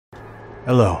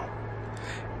Hello,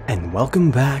 and welcome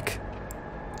back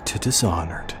to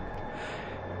Dishonored.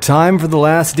 Time for the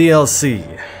last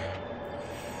DLC.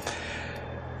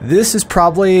 This is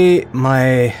probably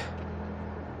my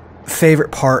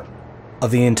favorite part of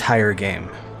the entire game.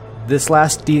 This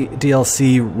last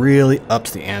DLC really ups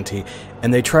the ante,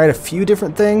 and they tried a few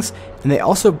different things, and they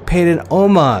also paid an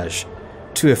homage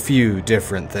to a few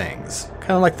different things.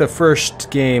 Kind of like the first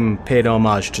game paid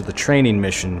homage to the training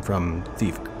mission from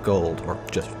Thief Gold, or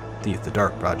just Thief the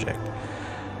Dark Project.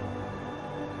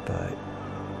 But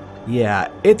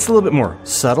yeah, it's a little bit more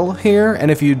subtle here, and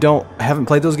if you haven't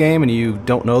played those games and you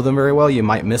don't know them very well, you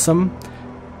might miss them.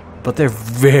 But they're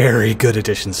very good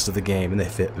additions to the game, and they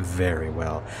fit very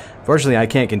well. Fortunately, I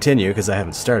can't continue because I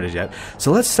haven't started yet.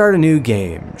 So let's start a new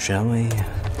game, shall we?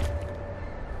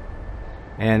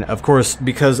 And of course,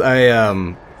 because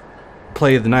I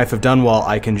play the Knife of Dunwall,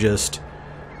 I can just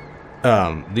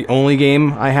the only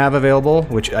game I have available,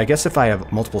 which I guess if I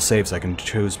have multiple saves I can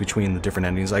choose between the different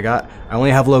endings I got, I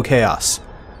only have low chaos.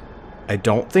 I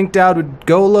don't think Dad would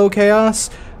go low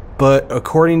chaos, but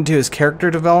according to his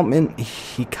character development,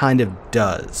 he kind of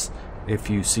does, if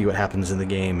you see what happens in the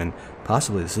game and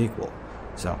possibly the sequel.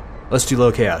 So, let's do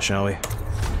low chaos, shall we?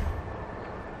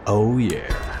 Oh yeah.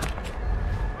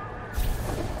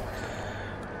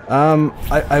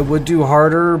 I would do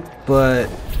harder, but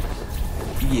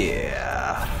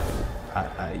yeah,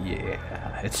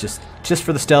 yeah, it's just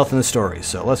for the stealth and the story.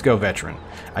 So let's go veteran.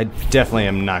 I definitely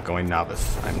am not going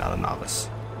novice. I'm not a novice.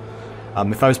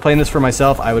 If I was playing this for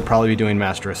myself, I would probably be doing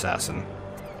Master Assassin,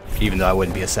 even though I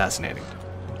wouldn't be assassinating.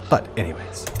 But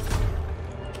anyways,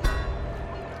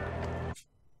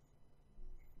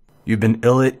 you've been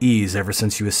ill at ease ever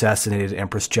since you assassinated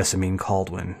Empress Jessamine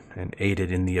Caldwin and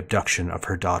aided in the abduction of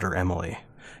her daughter Emily.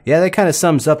 Yeah, that kind of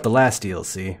sums up the last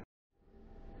DLC.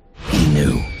 He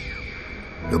knew.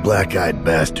 The black-eyed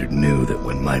bastard knew that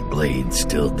when my blade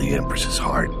stilled the Empress's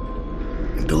heart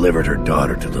and delivered her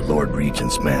daughter to the Lord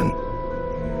Regent's men,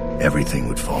 everything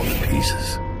would fall to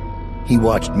pieces. He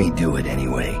watched me do it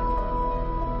anyway.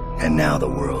 And now the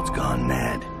world's gone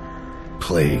mad.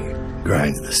 Plague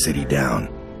grinds the city down.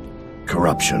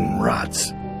 Corruption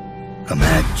rots. A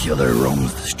mad killer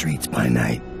roams the streets by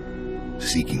night,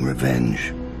 seeking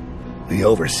revenge. The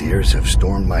overseers have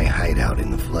stormed my hideout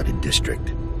in the flooded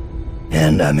district.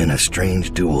 And I'm in a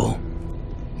strange duel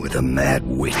with a mad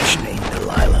witch named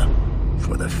Delilah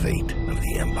for the fate of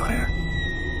the Empire.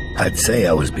 I'd say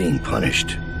I was being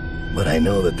punished, but I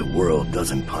know that the world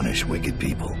doesn't punish wicked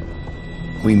people.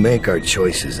 We make our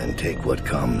choices and take what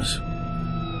comes.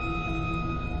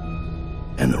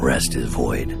 And the rest is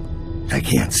void. I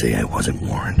can't say I wasn't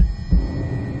warned.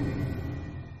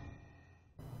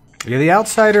 Yeah, the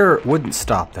outsider wouldn't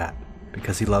stop that,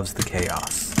 because he loves the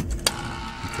chaos.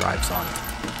 He thrives on it.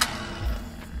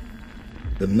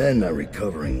 The men are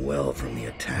recovering well from the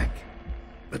attack,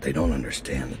 but they don't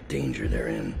understand the danger they're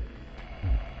in.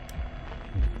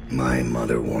 My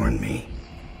mother warned me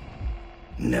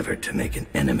never to make an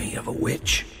enemy of a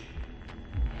witch.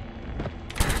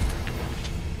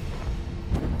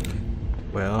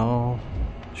 Well,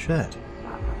 shit.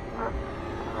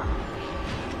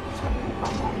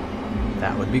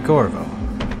 That would be Corvo.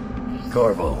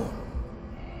 Corvo,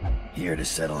 here to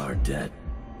settle our debt.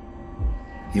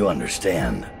 You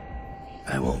understand,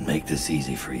 I won't make this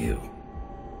easy for you.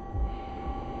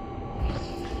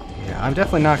 Yeah, I'm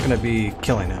definitely not going to be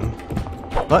killing him.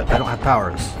 But I don't have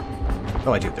powers.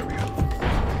 Oh, I do. There we go.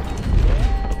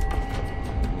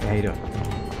 Hey, how you doing?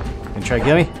 Gonna try to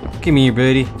get me? Give me your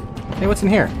booty. Hey, what's in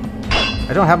here?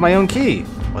 I don't have my own key.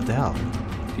 What the hell?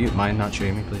 Do you mind not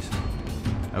shooting me, please?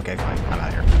 Okay, fine. I'm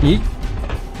out of here. Yeet.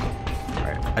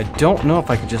 Alright. I don't know if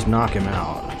I could just knock him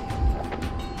out.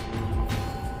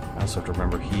 I also have to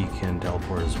remember he can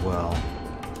teleport as well.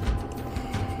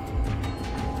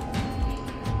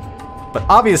 But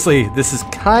obviously, this is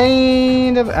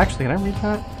kind of... Actually, can I read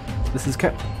that? This is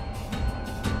kind...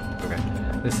 Okay.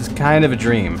 This is kind of a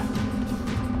dream.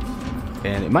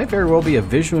 And it might very well be a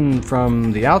vision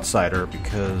from the outsider,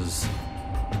 because...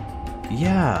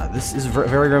 Yeah, this is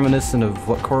very reminiscent of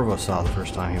what Corvo saw the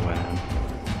first time he went in.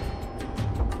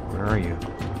 Where are you?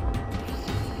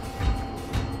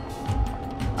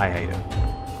 I hate him.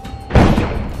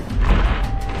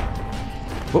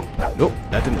 Whoop, nope,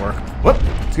 that didn't work. Whoop,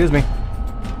 excuse me.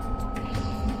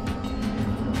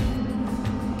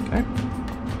 Okay.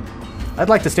 I'd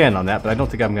like to stand on that, but I don't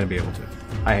think I'm going to be able to.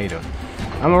 I hate him.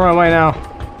 I'm going to run away now.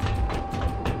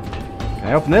 Can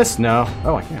I open this? No.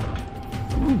 Oh, I can't.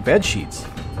 Ooh, bed sheets.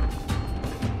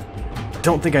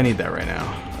 Don't think I need that right now.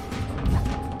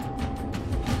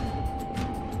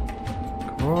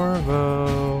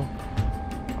 Corvo.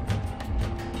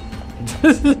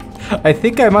 I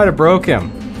think I might have broke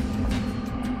him.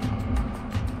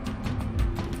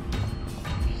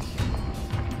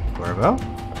 Corvo?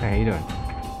 Hey, how you doing?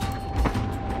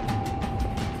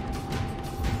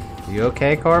 You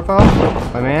okay, Corvo?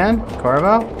 My man?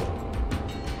 Corvo?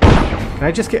 Can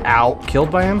I just get killed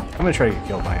by him? I'm gonna try to get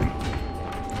killed by him.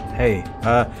 Hey,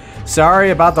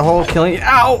 sorry about the whole killing.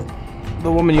 Ow!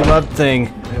 The woman you loved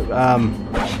thing.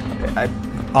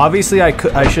 Obviously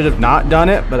I should have not done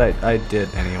it, but I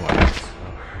did anyway.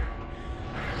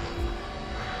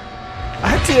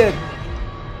 I did.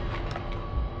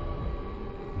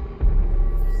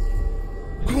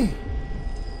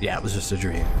 Yeah, it was just a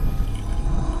dream.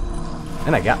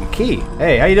 And I got my key.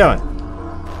 Hey, how you doing?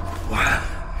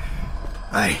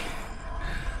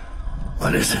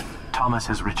 What is it? Thomas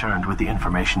has returned with the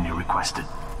information you requested.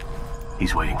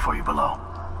 He's waiting for you below.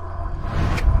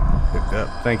 Picked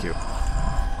up. Thank you.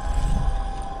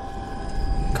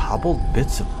 Cobbled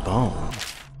bits of bone.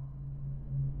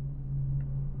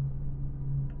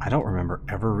 I don't remember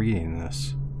ever reading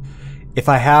this. If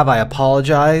I have, I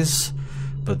apologize.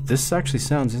 But this actually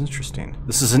sounds interesting.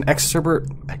 This is an excerpt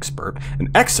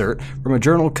from a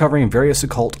journal covering various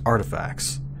occult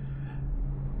artifacts.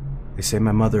 They say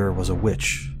my mother was a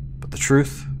witch, but the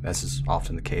truth, as is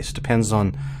often the case, depends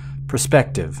on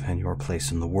perspective and your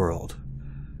place in the world.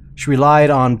 She relied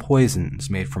on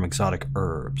poisons made from exotic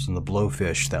herbs and the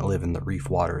blowfish that live in the reef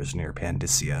waters near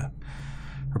Pandysia.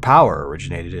 Her power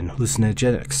originated in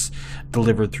hallucinogenics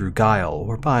delivered through guile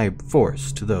or by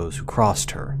force to those who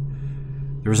crossed her.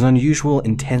 There was an unusual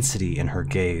intensity in her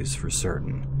gaze for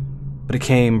certain, but it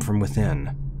came from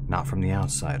within, not from the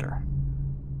outsider.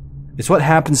 It's what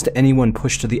happens to anyone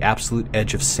pushed to the absolute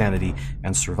edge of sanity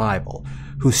and survival,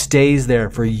 who stays there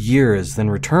for years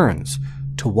then returns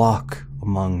to walk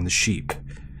among the sheep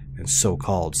in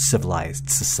so-called civilized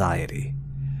society.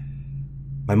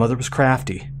 My mother was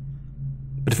crafty,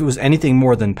 but if it was anything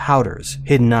more than powders,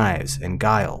 hidden knives, and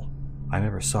guile, I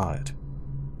never saw it.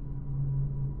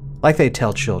 Like they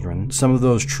tell children, some of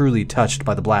those truly touched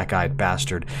by the black-eyed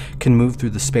bastard can move through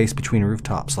the space between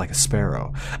rooftops like a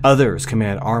sparrow. Others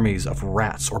command armies of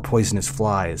rats or poisonous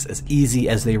flies as easy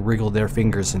as they wriggle their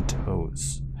fingers and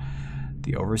toes.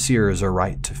 The overseers are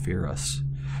right to fear us,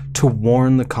 to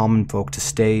warn the common folk to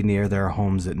stay near their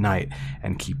homes at night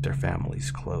and keep their families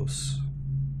close.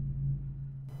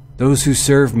 Those who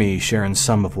serve me share in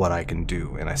some of what I can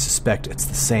do, and I suspect it's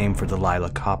the same for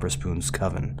Delilah Copperspoon's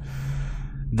coven.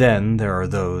 Then there are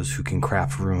those who can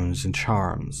craft runes and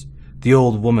charms. The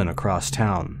old woman across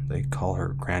town, they call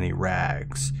her Granny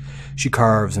Rags. She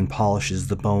carves and polishes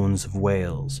the bones of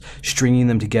whales, stringing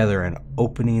them together and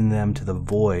opening them to the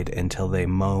void until they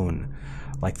moan,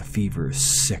 like the fevers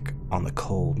sick on the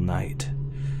cold night.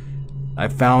 I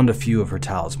found a few of her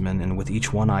talisman, and with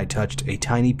each one I touched, a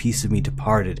tiny piece of me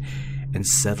departed and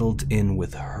settled in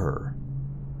with her.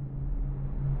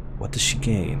 What does she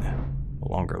gain? A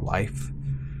longer life?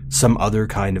 Some other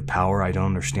kind of power I don't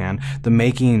understand? The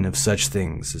making of such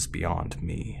things is beyond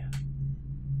me.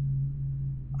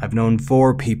 I've known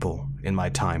 4 people in my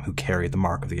time who carry the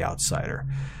mark of the outsider,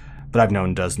 but I've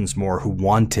known dozens more who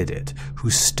wanted it, who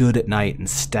stood at night in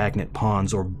stagnant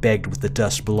ponds or begged with the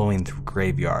dust blowing through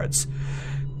graveyards.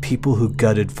 People who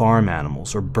gutted farm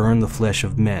animals or burned the flesh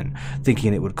of men,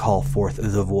 thinking it would call forth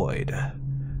the void.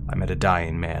 I met a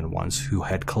dying man once who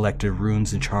had collected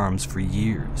runes and charms for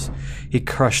years. He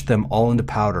crushed them all into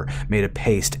powder, made a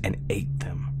paste, and ate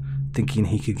them, thinking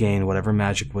he could gain whatever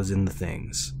magic was in the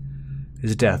things.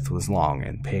 His death was long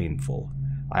and painful.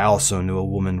 I also knew a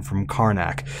woman from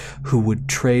Karnak who would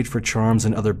trade for charms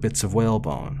and other bits of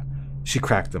whalebone. She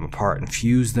cracked them apart and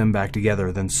fused them back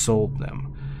together, then sold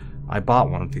them. I bought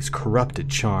one of these corrupted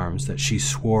charms that she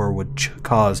swore would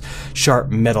cause sharp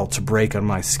metal to break on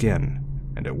my skin.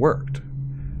 And it worked.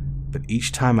 But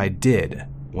each time I did,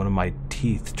 one of my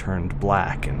teeth turned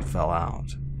black and fell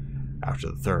out. After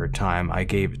the 3rd time, I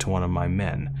gave it to one of my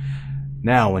men.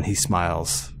 Now when he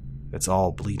smiles, it's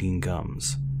all bleeding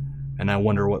gums, and I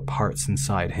wonder what parts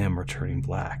inside him are turning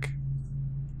black.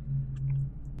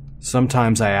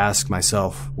 Sometimes I ask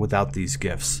myself, without these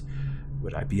gifts,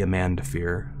 would I be a man to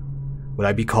fear? Would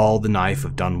I be called the Knife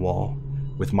of Dunwall?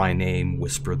 With my name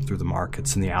whispered through the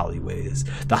markets and the alleyways,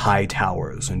 the high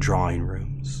towers and drawing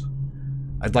rooms.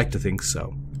 I'd like to think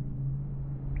so,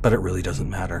 but it really doesn't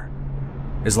matter.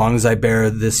 As long as I bear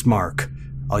this mark,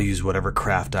 I'll use whatever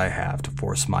craft I have to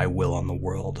force my will on the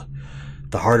world.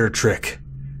 The harder trick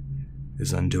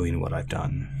is undoing what I've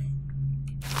done.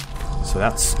 So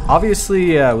that's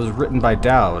obviously was written by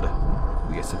Dowd.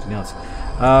 We get something else.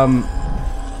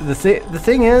 The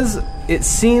thing is, it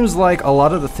seems like a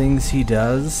lot of the things he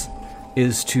does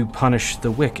is to punish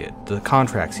the wicked, the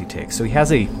contracts he takes. So he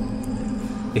has a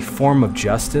form of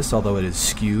justice, although it is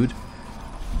skewed.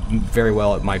 Very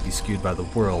well, it might be skewed by the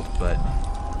world, but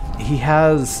he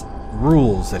has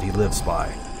rules that he lives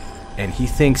by. And he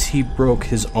thinks he broke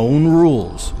his own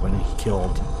rules when he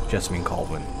killed Jessamine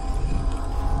Caldwin.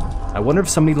 I wonder if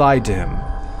somebody lied to him,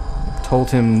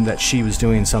 told him that she was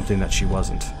doing something that she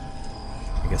wasn't.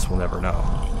 I guess we'll never know.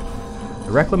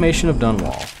 The Reclamation of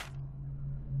Dunwall.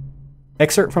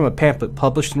 Excerpt from a pamphlet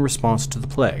published in response to the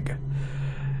plague.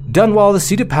 Dunwall, the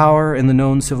seat of power in the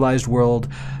known civilized world,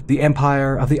 the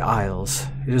Empire of the Isles.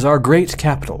 It is our great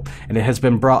capital, and it has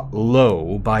been brought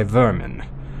low by vermin.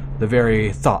 The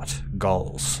very thought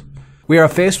galls. We are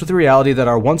faced with the reality that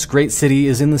our once great city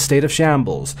is in the state of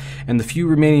shambles, and the few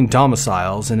remaining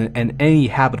domiciles in any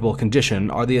habitable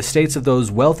condition are the estates of those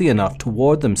wealthy enough to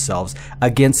ward themselves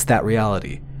against that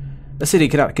reality. The city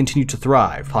cannot continue to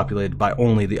thrive, populated by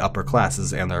only the upper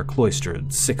classes and their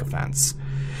cloistered sycophants.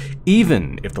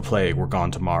 Even if the plague were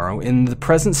gone tomorrow, in the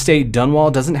present state,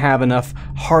 Dunwall doesn't have enough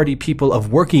hardy people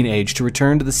of working age to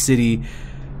return to the city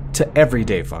to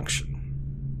everyday function.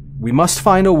 We must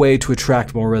find a way to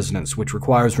attract more residents, which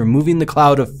requires removing the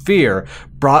cloud of fear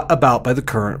brought about by the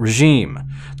current regime.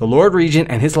 The Lord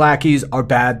Regent and his lackeys are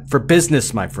bad for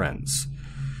business, my friends.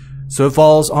 So it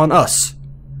falls on us.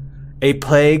 A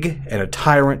plague and a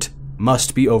tyrant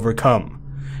must be overcome.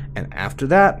 And after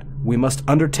that, we must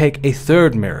undertake a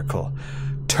third miracle,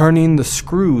 turning the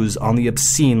screws on the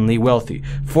obscenely wealthy,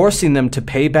 forcing them to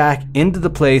pay back into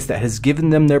the place that has given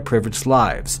them their privileged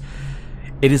lives.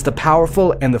 It is the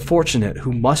powerful and the fortunate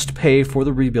who must pay for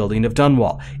the rebuilding of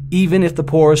Dunwall, even if the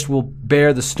poorest will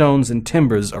bear the stones and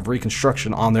timbers of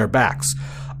reconstruction on their backs.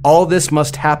 All this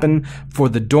must happen for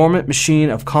the dormant machine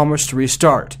of commerce to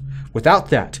restart. Without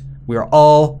that, we are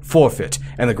all forfeit,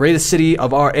 and the greatest city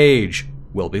of our age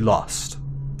will be lost.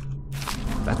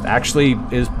 That actually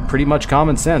is pretty much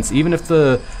common sense. Even if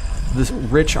the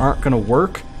rich aren't going to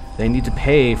work, they need to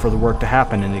pay for the work to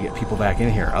happen and to get people back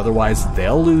in here. Otherwise,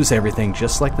 they'll lose everything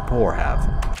just like the poor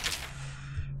have.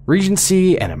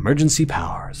 Regency and emergency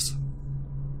powers.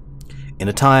 In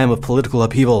a time of political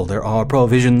upheaval, there are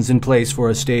provisions in place for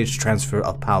a staged transfer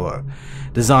of power,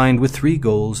 designed with three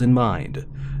goals in mind.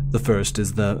 The first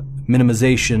is the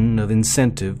minimization of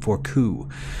incentive for coup.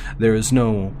 There is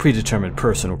no predetermined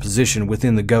person or position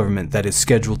within the government that is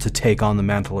scheduled to take on the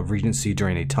mantle of regency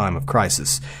during a time of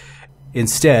crisis.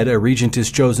 Instead, a regent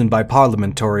is chosen by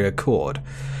parliamentary accord.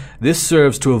 This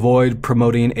serves to avoid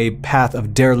promoting a path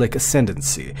of derelict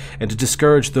ascendancy and to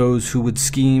discourage those who would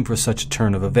scheme for such a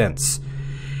turn of events.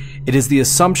 It is the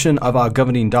assumption of our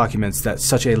governing documents that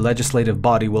such a legislative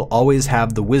body will always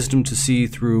have the wisdom to see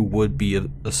through would-be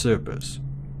usurpers.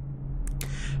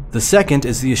 The second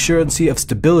is the assurance of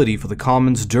stability for the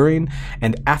commons during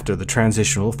and after the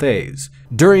transitional phase.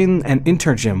 During an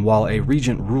interim while a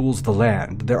regent rules the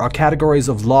land, there are categories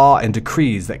of law and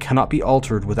decrees that cannot be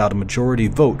altered without a majority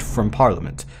vote from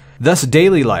Parliament. Thus,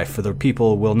 daily life for the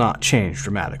people will not change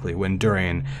dramatically when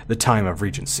during the time of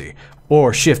regency,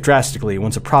 or shift drastically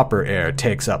once a proper heir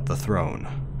takes up the throne.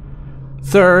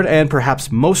 Third, and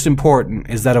perhaps most important,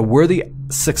 is that a worthy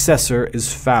successor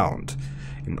is found.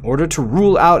 In order to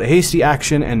rule out hasty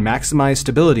action and maximize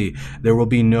stability, there will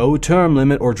be no term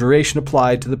limit or duration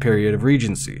applied to the period of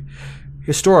regency.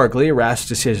 Historically, rash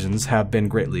decisions have been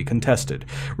greatly contested,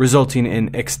 resulting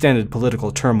in extended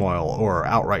political turmoil or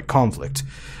outright conflict.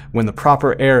 When the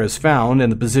proper heir is found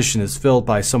and the position is filled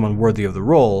by someone worthy of the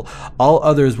role, all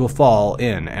others will fall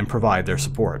in and provide their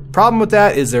support. Problem with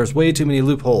that is there's way too many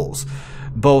loopholes.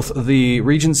 Both the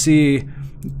regency,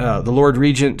 the Lord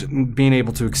Regent being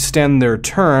able to extend their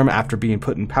term after being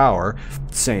put in power,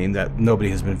 saying that nobody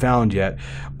has been found yet,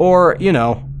 or,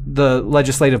 the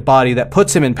legislative body that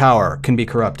puts him in power can be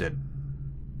corrupted.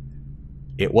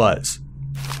 It was.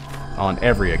 On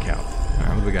every account. Alright,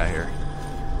 what do we got here?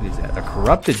 What is that? A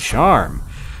corrupted charm.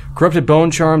 Corrupted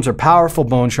bone charms are powerful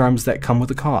bone charms that come with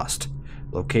a cost.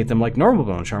 Locate them like normal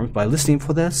bone charms by listening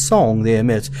for the song they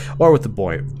emit, or with the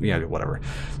whatever.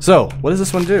 So, what does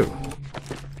this one do?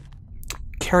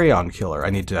 Carry-on killer. I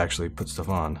need to actually put stuff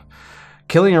on.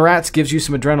 Killing rats gives you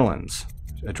some adrenalines.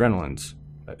 Adrenalines?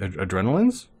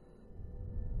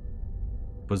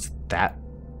 Was that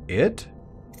it?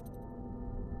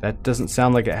 That doesn't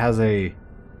sound like it has a...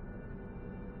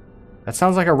 That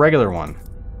sounds like a regular one.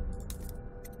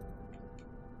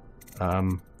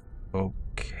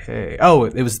 Okay. Oh,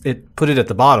 it put it at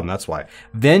the bottom, that's why.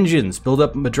 Vengeance. Build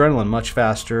up adrenaline much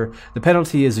faster. The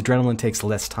penalty is adrenaline takes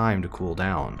less time to cool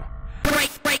down.